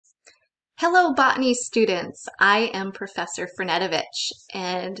Hello, botany students. I am Professor Frenetovich,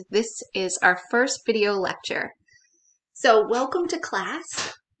 and this is our first video lecture. So welcome to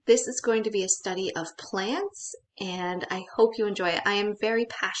class. This is going to be a study of plants, and I hope you enjoy it. I am very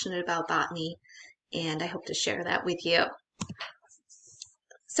passionate about botany, and I hope to share that with you.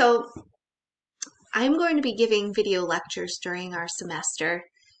 So I'm going to be giving video lectures during our semester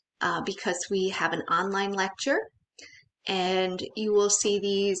because we have an online lecture, and you will see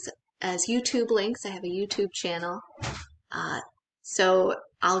these as YouTube links. I have a YouTube channel. So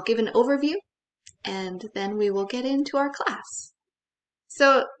I'll give an overview and then we will get into our class.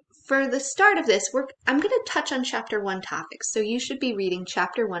 So for the start of this, I'm going to touch on Chapter 1 topics. So you should be reading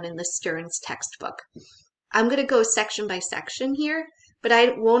Chapter 1 in the Stearns textbook. I'm going to go section by section here, but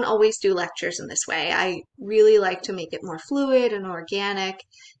I won't always do lectures in this way. I really like to make it more fluid and organic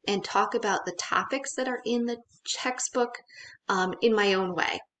and talk about the topics that are in the textbook in my own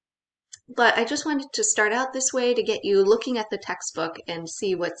way. But I just wanted to start out this way to get you looking at the textbook and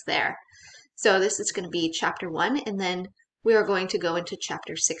see what's there. So this is going to be Chapter 1, and then we are going to go into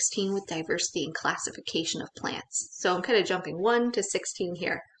Chapter 16 with diversity and classification of plants. So I'm kind of jumping 1 to 16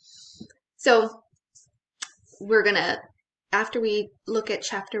 here. So we're going to, after we look at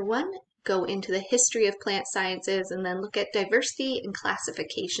Chapter 1, go into the history of plant sciences and then look at diversity and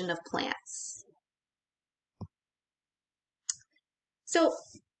classification of plants. So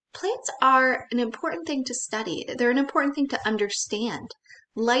plants are an important thing to study. They're an important thing to understand.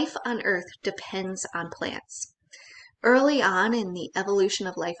 Life on Earth depends on plants. Early on in the evolution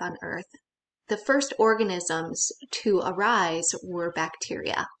of life on Earth, the first organisms to arise were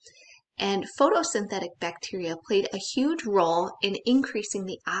bacteria. And photosynthetic bacteria played a huge role in increasing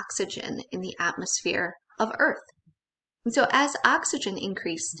the oxygen in the atmosphere of Earth. And so as oxygen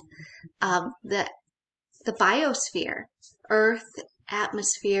increased, the biosphere, Earth,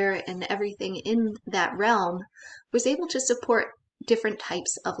 atmosphere, and everything in that realm was able to support different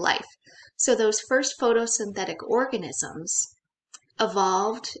types of life. So those first photosynthetic organisms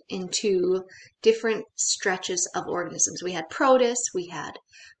evolved into different stretches of organisms. We had protists, we had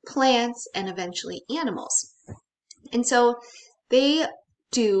plants, and eventually animals. And so they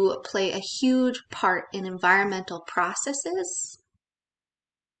do play a huge part in environmental processes,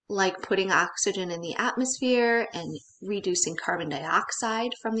 like putting oxygen in the atmosphere and reducing carbon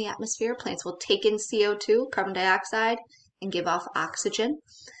dioxide from the atmosphere. Plants will take in CO2, carbon dioxide, and give off oxygen.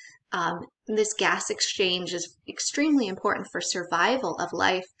 This gas exchange is extremely important for survival of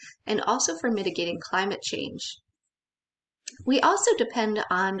life and also for mitigating climate change. We also depend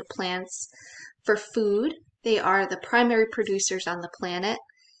on plants for food. They are the primary producers on the planet.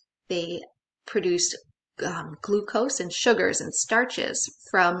 They produce glucose and sugars and starches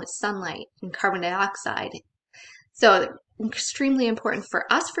from sunlight and carbon dioxide. So extremely important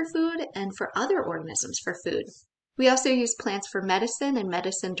for us for food and for other organisms for food. We also use plants for medicine and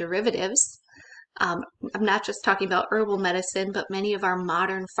medicine derivatives. I'm not just talking about herbal medicine, but many of our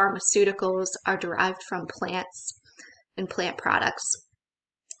modern pharmaceuticals are derived from plants and plant products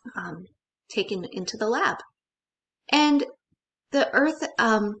taken into the lab. And the earth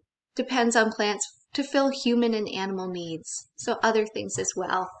depends on plants to fill human and animal needs, so other things as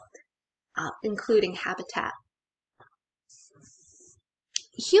well, including habitat.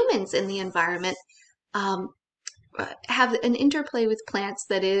 Humans in the environment have an interplay with plants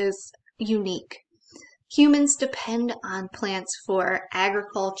that is unique. Humans depend on plants for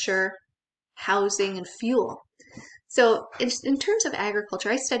agriculture, housing, and fuel. So in terms of agriculture,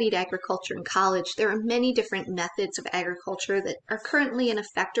 I studied agriculture in college. There are many different methods of agriculture that are currently in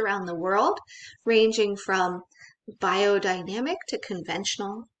effect around the world, ranging from biodynamic to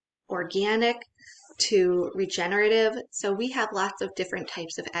conventional, organic to regenerative. So we have lots of different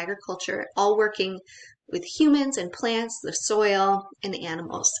types of agriculture, all working with humans and plants, the soil, and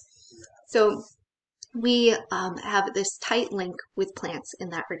animals. So we have this tight link with plants in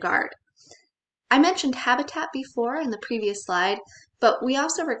that regard. I mentioned habitat before in the previous slide, but we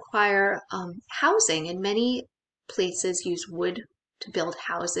also require housing, and many places use wood to build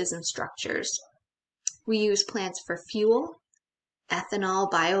houses and structures. We use plants for fuel, ethanol,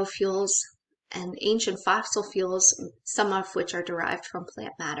 biofuels, and ancient fossil fuels, some of which are derived from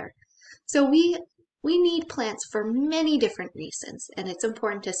plant matter. So we need plants for many different reasons, and it's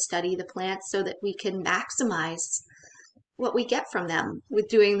important to study the plants so that we can maximize what we get from them with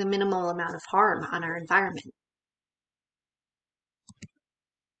doing the minimal amount of harm on our environment.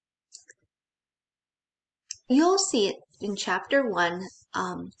 You'll see it in Chapter 1,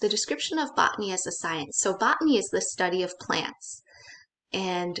 the description of botany as a science. So botany is the study of plants,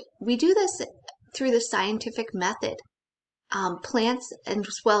 and we do this through the scientific method. Plants, and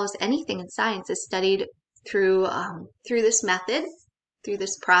as well as anything in science, is studied through this method, through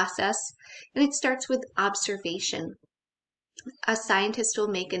this process, and it starts with observation. A scientist will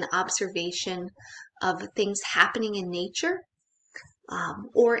make an observation of things happening in nature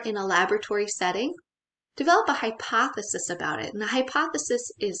or in a laboratory setting, develop a hypothesis about it. And a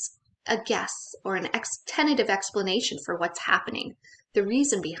hypothesis is a guess or an tentative explanation for what's happening, the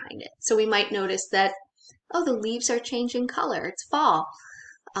reason behind it. So we might notice that, oh, the leaves are changing color, it's fall.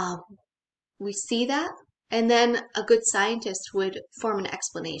 We see that, and then a good scientist would form an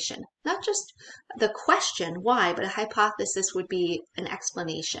explanation. Not just the question, why, but a hypothesis would be an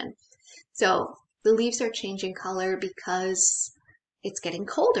explanation. So the leaves are changing color because it's getting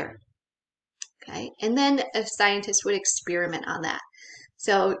colder. Okay, and then a scientist would experiment on that.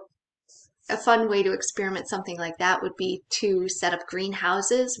 So a fun way to experiment something like that would be to set up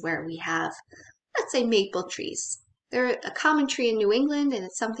greenhouses where we have, let's say, maple trees. They're a common tree in New England, and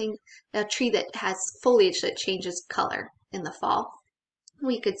it's a tree that has foliage that changes color in the fall.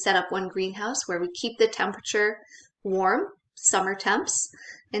 We could set up one greenhouse where we keep the temperature warm, summer temps,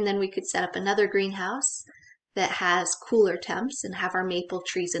 and then we could set up another greenhouse that has cooler temps and have our maple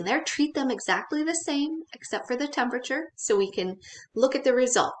trees in there. Treat them exactly the same except for the temperature, so we can look at the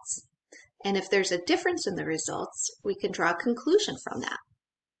results. And if there's a difference in the results, we can draw a conclusion from that.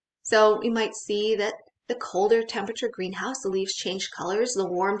 So we might see that the colder temperature greenhouse, the leaves changed colors. The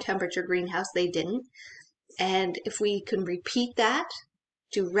warm temperature greenhouse, they didn't. And if we can repeat that,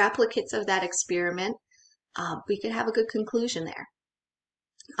 do replicates of that experiment, we could have a good conclusion there.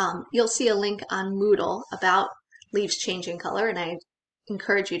 You'll see a link on Moodle about leaves changing color, and I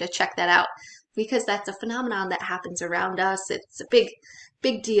encourage you to check that out because that's a phenomenon that happens around us. It's a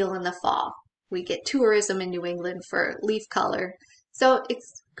big deal in the fall. We get tourism in New England for leaf color, so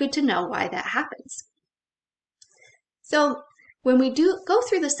it's good to know why that happens. So when we go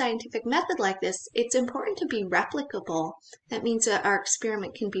through the scientific method like this, it's important to be replicable. That means that our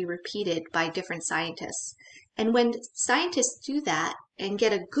experiment can be repeated by different scientists. And when scientists do that and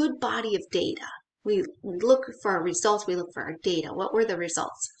get a good body of data, we look for our results, we look for our data. What were the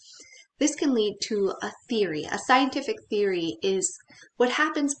results? This can lead to a theory. A scientific theory is what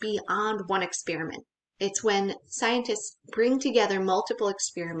happens beyond one experiment. It's when scientists bring together multiple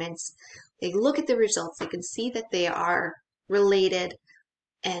experiments, they look at the results, they can see that they are related,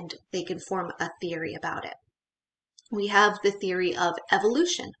 and they can form a theory about it. We have the theory of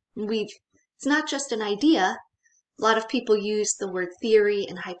evolution. It's not just an idea. A lot of people use the word theory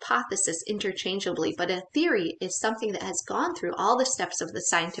and hypothesis interchangeably, but a theory is something that has gone through all the steps of the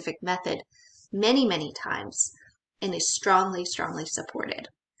scientific method many, many times and is strongly, strongly supported.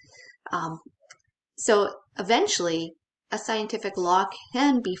 So eventually, a scientific law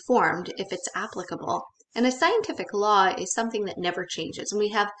can be formed if it's applicable. And a scientific law is something that never changes. And we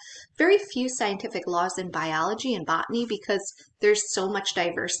have very few scientific laws in biology and botany because there's so much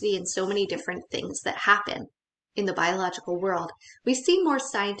diversity and so many different things that happen in the biological world. We see more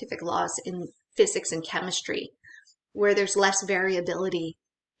scientific laws in physics and chemistry, where there's less variability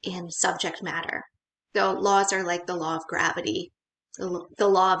in subject matter. So laws are like the law of gravity, the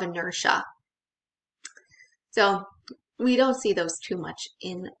law of inertia. So we don't see those too much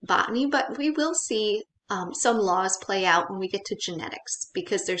in botany, but we will see some laws play out when we get to genetics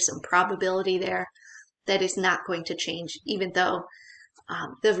because there's some probability there that is not going to change. Even though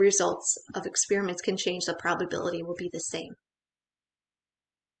the results of experiments can change, the probability will be the same.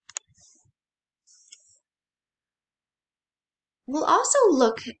 We'll also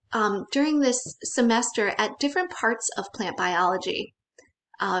look during this semester at different parts of plant biology.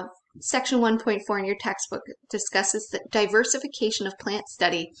 Section 1.4 in your textbook discusses the diversification of plant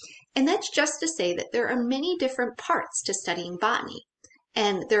study, and that's just to say that there are many different parts to studying botany,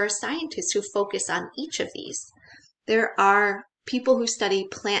 and there are scientists who focus on each of these. There are people who study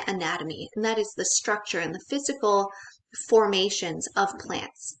plant anatomy, and that is the structure and the physical formations of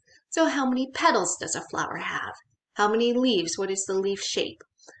plants. So how many petals does a flower have? How many leaves? What is the leaf shape?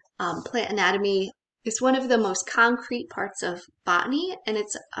 Plant anatomy is one of the most concrete parts of botany, and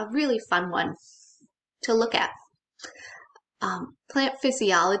it's a really fun one to look at. Plant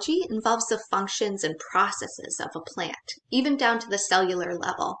physiology involves the functions and processes of a plant, even down to the cellular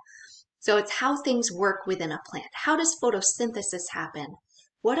level. So it's how things work within a plant. How does photosynthesis happen?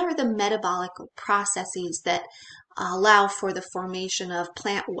 What are the metabolic processes that allow for the formation of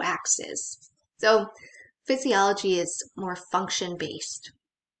plant waxes? So physiology is more function-based.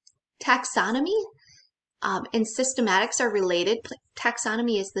 Taxonomy and systematics are related.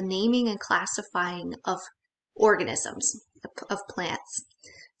 Taxonomy is the naming and classifying of organisms, of plants.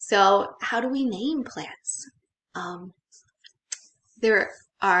 So how do we name plants? There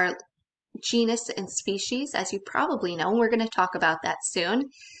are genus and species, as you probably know, and we're going to talk about that soon.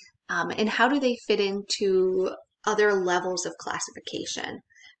 And how do they fit into other levels of classification?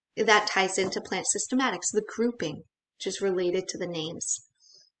 That ties into plant systematics, the grouping, which is related to the names.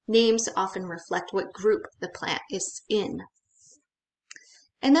 Names often reflect what group the plant is in.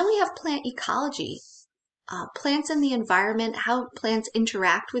 And then we have plant ecology, plants in the environment, how plants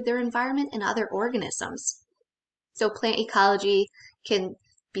interact with their environment and other organisms. So plant ecology can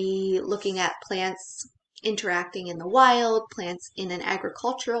be looking at plants interacting in the wild, plants in an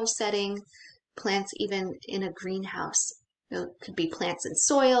agricultural setting, plants even in a greenhouse. It could be plants in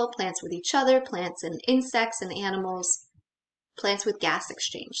soil, plants with each other, plants and insects and animals, plants with gas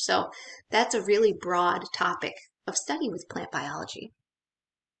exchange. So that's a really broad topic of study with plant biology.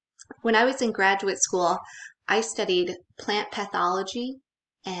 When I was in graduate school, I studied plant pathology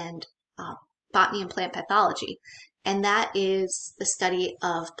and botany and plant pathology. And that is the study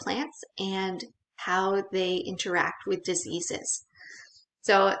of plants and how they interact with diseases.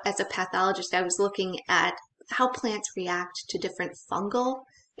 So as a pathologist, I was looking at how plants react to different fungal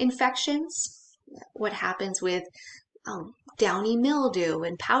infections, what happens with downy mildew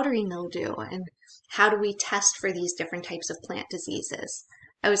and powdery mildew, and how do we test for these different types of plant diseases.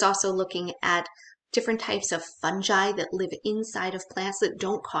 I was also looking at different types of fungi that live inside of plants that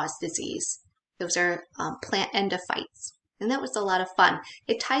don't cause disease. Those are plant endophytes. And that was a lot of fun.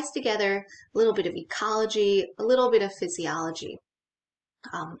 It ties together a little bit of ecology, a little bit of physiology.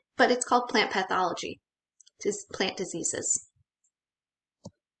 But it's called plant pathology, plant diseases.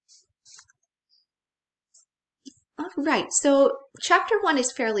 All right, so chapter 1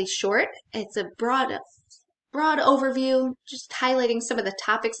 is fairly short. It's a broad overview, just highlighting some of the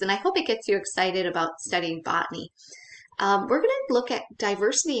topics, and I hope it gets you excited about studying botany. We're going to look at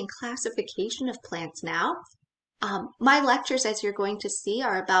diversity and classification of plants now. My lectures, as you're going to see,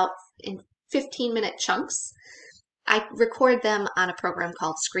 are about in 15-minute chunks. I record them on a program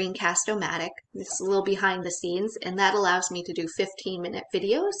called Screencast-O-Matic. This is a little behind the scenes, and that allows me to do 15-minute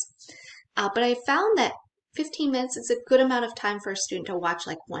videos. But I found that 15 minutes is a good amount of time for a student to watch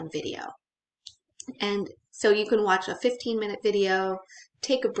like one video. And so you can watch a 15-minute video,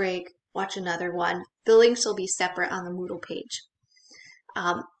 take a break, watch another one. The links will be separate on the Moodle page.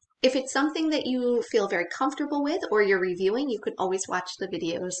 If it's something that you feel very comfortable with or you're reviewing, you can always watch the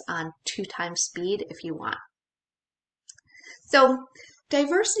videos on 2x speed if you want. So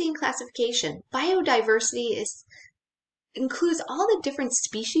diversity and classification. Biodiversity includes all the different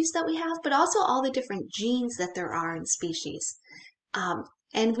species that we have, but also all the different genes that there are in species.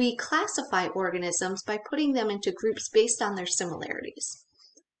 And we classify organisms by putting them into groups based on their similarities.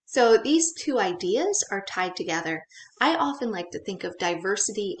 So these two ideas are tied together. I often like to think of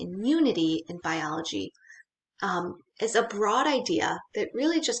diversity and unity in biology as a broad idea that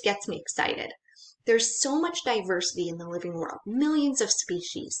really just gets me excited. There's so much diversity in the living world, millions of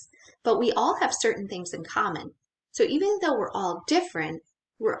species, but we all have certain things in common. So even though we're all different,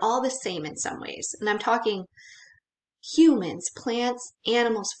 we're all the same in some ways. And I'm talking humans, plants,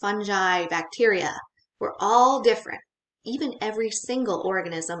 animals, fungi, bacteria. We're all different. Even every single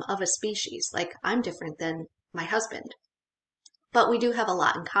organism of a species, like I'm different than my husband. But we do have a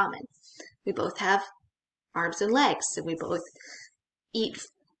lot in common. We both have arms and legs, and we both eat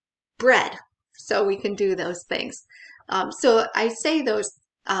bread, so we can do those things. So I say those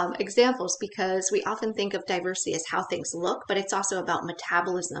examples because we often think of diversity as how things look, but it's also about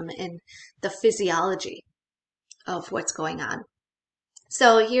metabolism and the physiology of what's going on.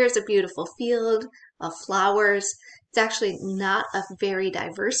 So here's a beautiful field of flowers. It's actually not a very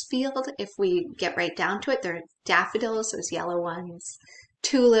diverse field if we get right down to it. There are daffodils, those yellow ones,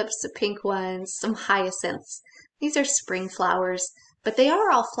 tulips, the pink ones, some hyacinths. These are spring flowers, but they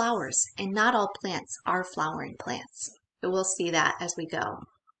are all flowers, and not all plants are flowering plants. But we'll see that as we go.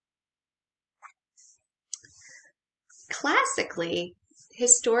 Classically,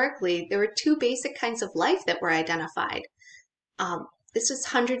 historically, there were two basic kinds of life that were identified. This was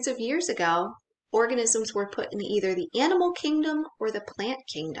hundreds of years ago. Organisms were put in either the animal kingdom or the plant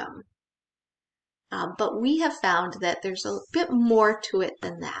kingdom. But we have found that there's a bit more to it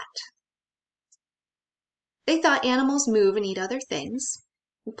than that. They thought animals move and eat other things.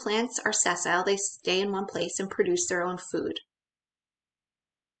 Plants are sessile. They stay in one place and produce their own food.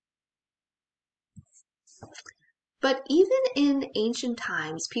 But even in ancient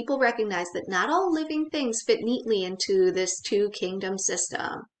times, people recognized that not all living things fit neatly into this two-kingdom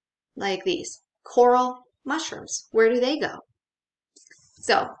system, like these. Coral, mushrooms, where do they go?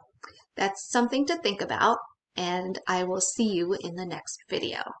 So that's something to think about, and I will see you in the next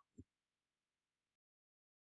video.